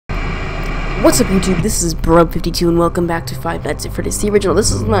What's up, YouTube? This is Brub52 and welcome back to Five Nights at Freddy's, the original. This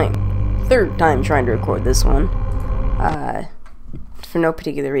is my third time trying to record this one. For no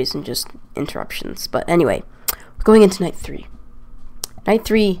particular reason, just interruptions. But anyway, we're going into night 3. Night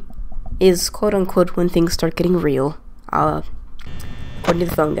 3 is quote-unquote when things start getting real. According to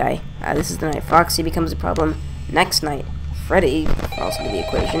the phone guy. This is the night Foxy becomes a problem. Next night, Freddy falls into the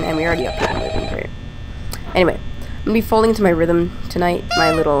equation, and we already updated moving great. Anyway, I'm gonna be falling into my rhythm tonight.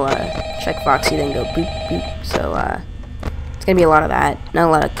 My little check Foxy, then go boop boop. So it's gonna be a lot of that. Not a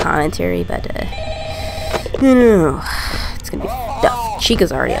lot of commentary, but you know, it's gonna be. No,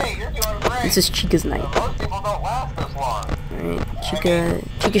 Chica's already up. This is Chica's night. Alright,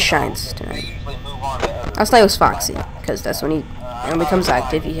 Chica shines tonight. Last night was Foxy, because that's when he becomes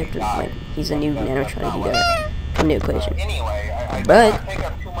active. You have to like, he's a new animatronic. You gotta come to equation. But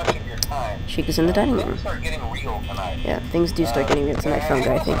Chica's in the dining room. Yeah, things do start getting real tonight, phone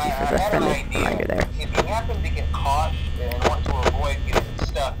guy. Thank you for the friendly reminder there. If you happen to get caught and want to avoid getting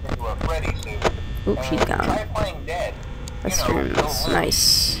stuck into a Freddy suit, Oop, she's gone. try playing dead. That's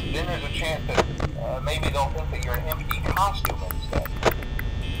nice. Then there's a chance that maybe they'll think that you're an empty costume instead.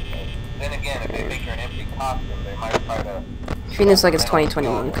 Then again, if they think you're an empty costume, they might try to... Treating this like it's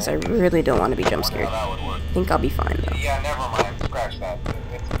 2021 because I really don't want to be jump scared. I think I'll be fine though. Yeah, never mind. Scratch that.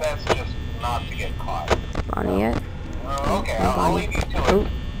 It's best just not to get caught. Bonnie yet? Okay, I'll leave you to it. Oh.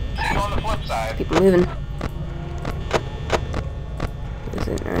 See you on the flip side. Keep moving. Is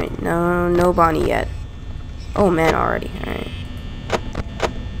it alright? No Bonnie yet. Oh man, already. Alright.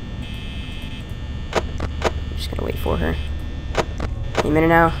 I'm just gonna wait for her. Any minute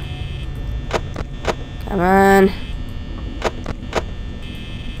now. Come on.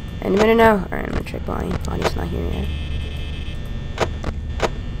 Any minute now. Alright, I'm gonna check Bonnie. Bonnie's not here yet.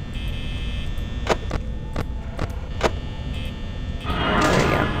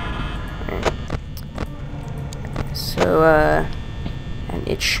 So, an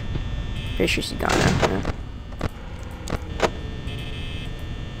itch. Pretty sure she's gone now.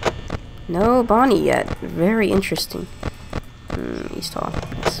 No Bonnie yet. Very interesting. He's tall.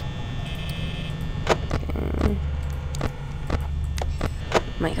 Nice. Okay.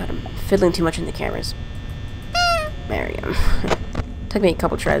 My god, I'm fiddling too much in the cameras. There we go. Took me a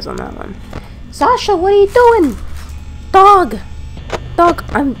couple tries on that one. Sasha, what are you doing? Dog! Dog,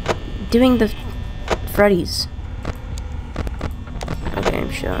 I'm doing the Freddy's. Okay,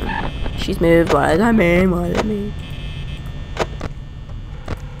 I'm showing. She's moved. What does that mean? What does that mean?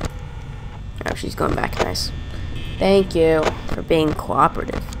 Oh, she's going back. Nice. Thank you for being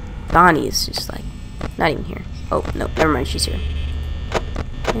cooperative. Bonnie is just like not even here. Oh no, never mind. She's here.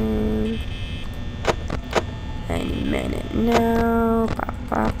 Any minute now. Pop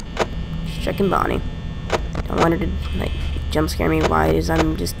pop. Just checking Bonnie. Don't want her to like jump scare me. Why is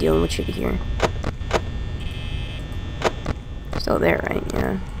I'm just dealing with shit here. Still there, right?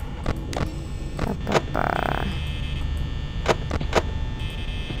 Yeah. Ba, ba, ba.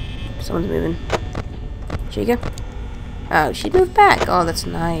 Someone's moving. Chica? Oh, she moved back. Oh, that's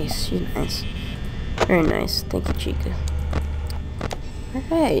nice. She's nice. Very nice. Thank you, Chica.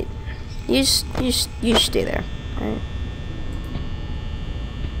 Alright. You stay there. Alright.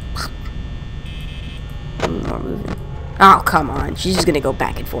 More moving. Oh, come on. She's just gonna go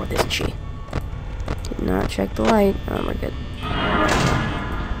back and forth, isn't she? Did not check the light. Oh, we're good.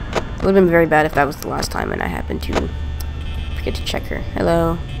 It would have been very bad if that was the last time and I happened to forget to check her.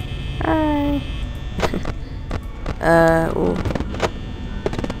 Hello. Hi. Ooh.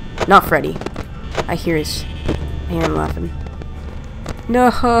 Not Freddy. I hear him laughing.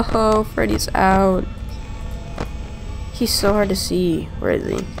 No, Freddy's out. He's so hard to see. Where is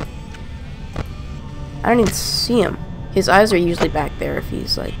he? I don't even see him. His eyes are usually back there if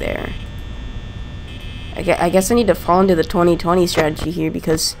he's like there. I guess I need to fall into the 2020 strategy here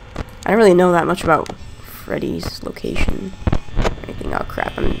because I don't really know that much about Freddy's location or anything. Oh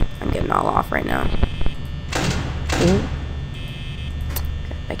crap, I'm getting all off right now. Ooh.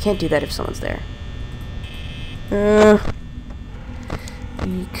 I can't do that if someone's there.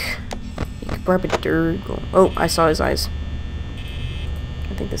 Eek barbadur. Oh, I saw his eyes.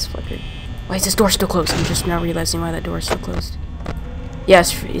 I think this flickered. Why is this door still closed? I'm just now realizing why that door is still closed.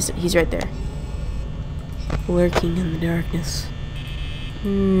 Yes, he's right there. Lurking in the darkness.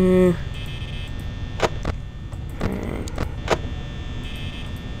 Alright.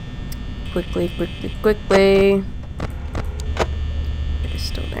 Quickly. He's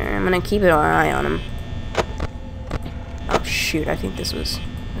still there. I'm gonna keep an eye on him. Oh shoot, I think this was...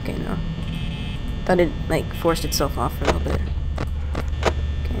 Okay, no. Thought it, like, forced itself off for a little bit.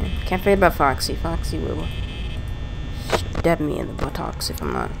 Okay. Can't forget about Foxy. Foxy will stab me in the buttocks if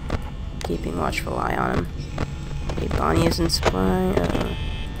I'm not keeping watchful eye on him. Okay, Bonnie isn't spying.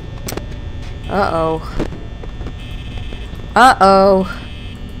 Uh-oh. Uh-oh.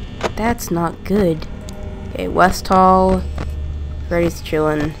 That's not good. Okay, West Hall. Freddy's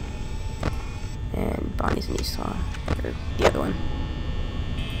chilling. And Bonnie's in East Hall. Or the other one.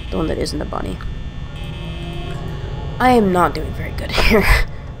 The one that isn't a Bonnie. I am not doing very good here.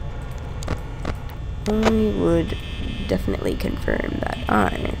 I would definitely confirm that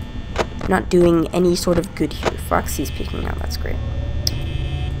I'm not doing any sort of good here. Foxy's peeking out, that's great.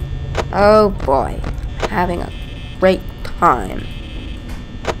 Oh boy, having a great time.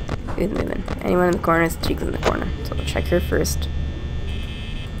 Who's moving? Anyone in the corner? Cheeks in the corner. So we'll check her first.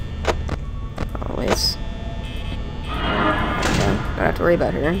 Always. Okay, don't have to worry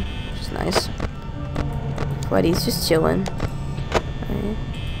about her, which is nice. Freddy's just chilling. Alright.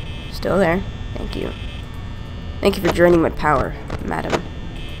 Still there. Thank you. Thank you for draining my power, madam.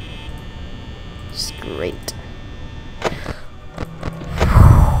 Just great. Okay.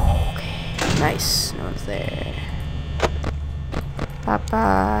 Nice. No one's there. Alright,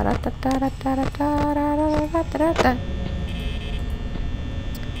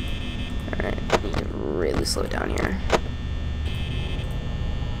 need to really slow it down here.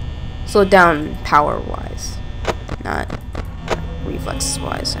 Slow it down power-wise, not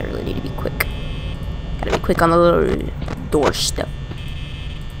reflex-wise. I really need to be quick. Gotta be quick on the little doorstep.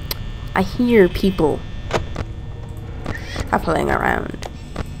 I hear people shuffling around.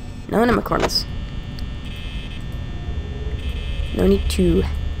 No one in my corners. No need to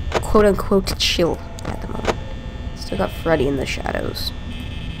quote-unquote chill at the moment. Still got Freddy in the shadows.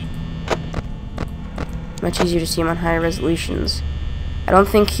 Much easier to see him on higher resolutions. I don't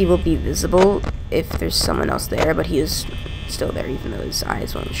think he will be visible if there's someone else there, but he is still there even though his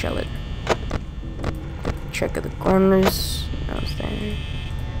eyes won't show it. Check of the corners. No one's there.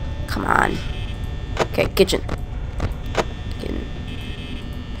 Come on. Okay, kitchen. Can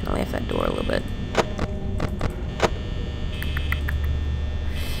I lift that door a little bit?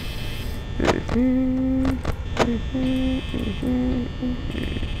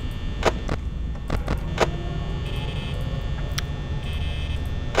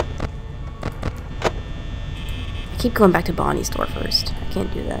 I keep going back to Bonnie's door first. I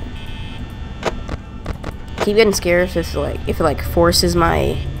can't do that. I keep getting scared if it forces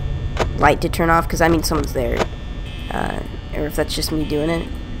my light to turn off, because I mean someone's there, or if that's just me doing it.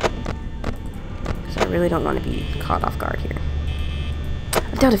 Because I really don't want to be caught off guard here.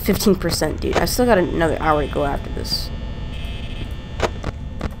 I'm down to 15%, dude. I've still got another hour to go after this.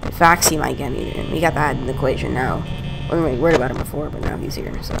 Foxy might get me there. We got that in the equation now. I wasn't really worried about him before, but now he's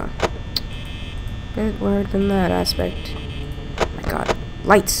here, so. Good word from that aspect. Oh my god.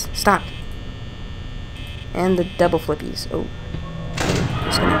 Lights! Stop! And the double flippies. Oh.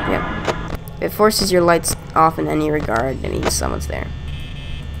 Just gonna, yep. If it forces your lights off in any regard, it means someone's there.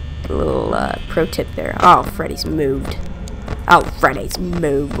 A little pro tip there. Oh, Freddy's moved. Oh, Freddy's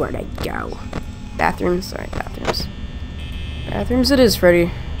moved. Where'd I go? Bathrooms? Sorry, bathrooms. Bathrooms it is,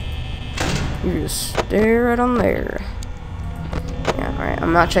 Freddy. You just stay right on there. Yeah, alright.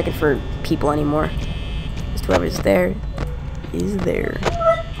 I'm not checking for people anymore. Just whoever's there is there.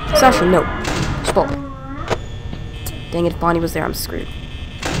 Sasha, no. Spot. Dang it, if Bonnie was there, I'm screwed.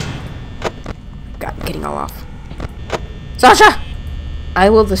 God, I'm getting all off. Sasha! I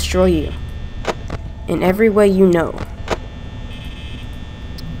will destroy you. In every way you know.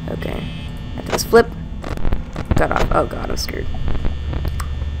 Okay. After this flip. Got off. Oh god, I'm screwed.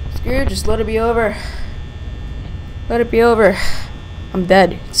 Screwed, just let it be over. Let it be over. I'm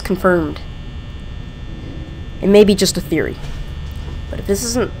dead. It's confirmed. It may be just a theory. But if this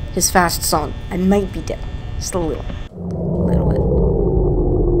isn't his fast song, I might be dead. Just a little. A little bit.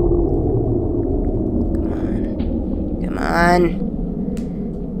 Come on. Come on.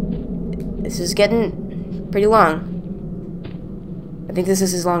 This is getting pretty long. I think this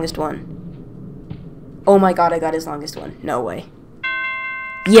is his longest one. Oh my god, I got his longest one. No way.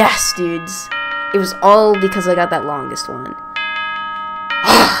 Yes, dudes. It was all because I got that longest one.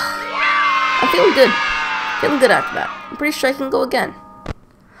 I'm feeling good. Feeling good after that. I'm pretty sure I can go again.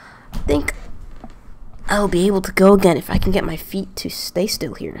 I think I'll be able to go again if I can get my feet to stay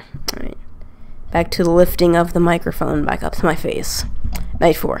still here. Alright. Back to the lifting of the microphone back up to my face.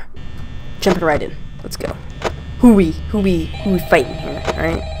 Night 4. Jumping right in. Let's go. Who we fighting here,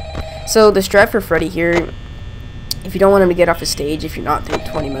 alright? So the strat for Freddy here, if you don't want him to get off the stage, if you're not doing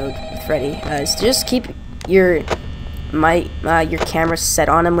 20 mode with Freddy, is to just keep your camera set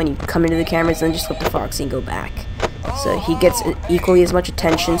on him when you come into the cameras, and then just flip the Foxy and go back. So he gets equally as much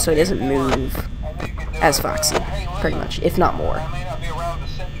attention, so he doesn't move as Foxy, pretty much, if not more.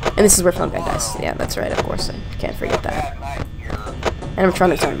 And this is where Film Guy dies. Yeah, that's right, of course. I can't forget that. And I'm trying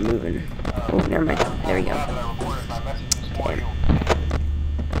to start moving. Oh, never mind. There we go. Okay.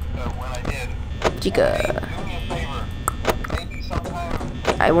 Chica.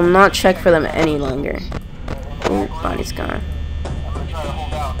 I will not check for them any longer. Oh, body's gone.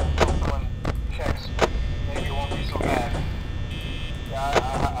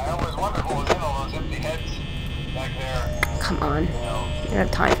 Come on. I don't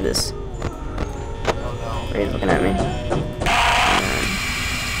have time for this. Freddy's looking at me.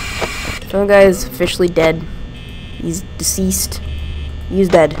 Film Guy is officially dead. He's deceased. He's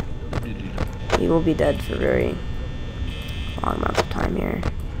dead. He will be dead for very long amounts of time here.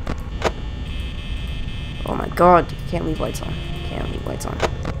 Oh my god. Can't leave lights on. Can't leave lights on.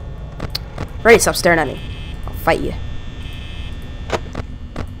 Freddy, stop staring at me. I'll fight you.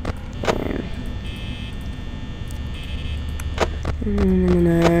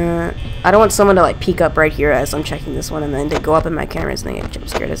 I don't want someone to like peek up right here as I'm checking this one and then to go up in my cameras and they get jump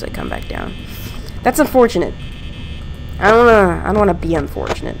scared as I come back down. That's unfortunate. I don't wanna be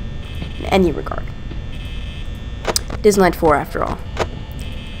unfortunate in any regard. It is night 4 after all.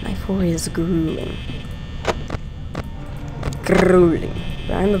 Night 4 is grueling. Grueling.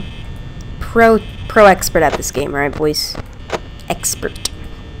 But I'm a pro expert at this game, alright boys? Expert.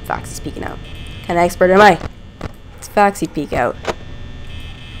 Foxy speaking out. Kind of expert am I? It's Foxy peek out.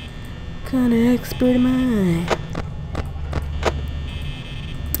 Kind of expert am I?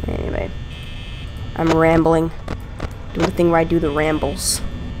 Anyway. I'm rambling. Doing the thing where I do the rambles.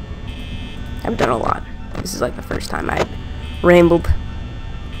 I've done a lot. This is like the first time I've rambled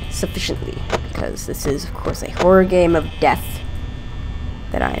sufficiently. Because this is, of course, a horror game of death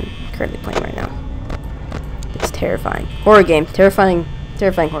that I'm currently playing right now. It's terrifying. Horror game. Terrifying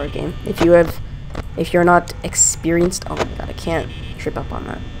horror game. If you're not experienced, oh my god, I can't trip up on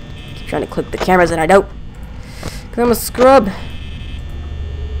that. I keep trying to click the cameras and I don't. Because I'm a scrub.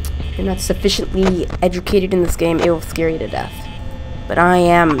 If you're not sufficiently educated in this game, it will scare you to death. But I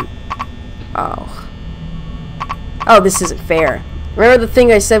am. Oh, this isn't fair. Remember the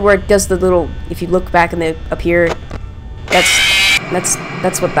thing I said where it does the little, if you look back and they appear?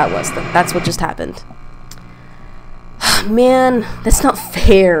 That's what that was. That's what just happened. Man, that's not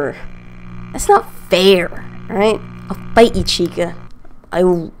fair. That's not fair, alright? I'll fight you, Chica. I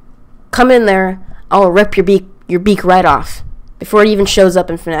will come in there, I'll rip your beak right off. Before it even shows up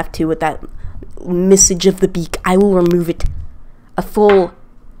in FNAF 2 with that message of the beak, I will remove it. A full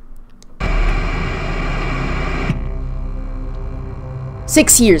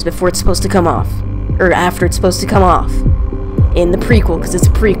 6 years before it's supposed to come off. Or after it's supposed to come off. In the prequel, because it's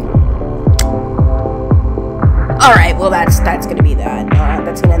a prequel. Alright, well that's gonna be that.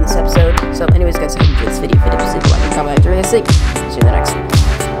 That's gonna end this episode. So anyways guys, I hope you enjoyed this video. If you did, please like and comment. See you in the next one.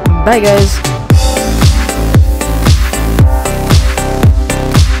 Bye guys.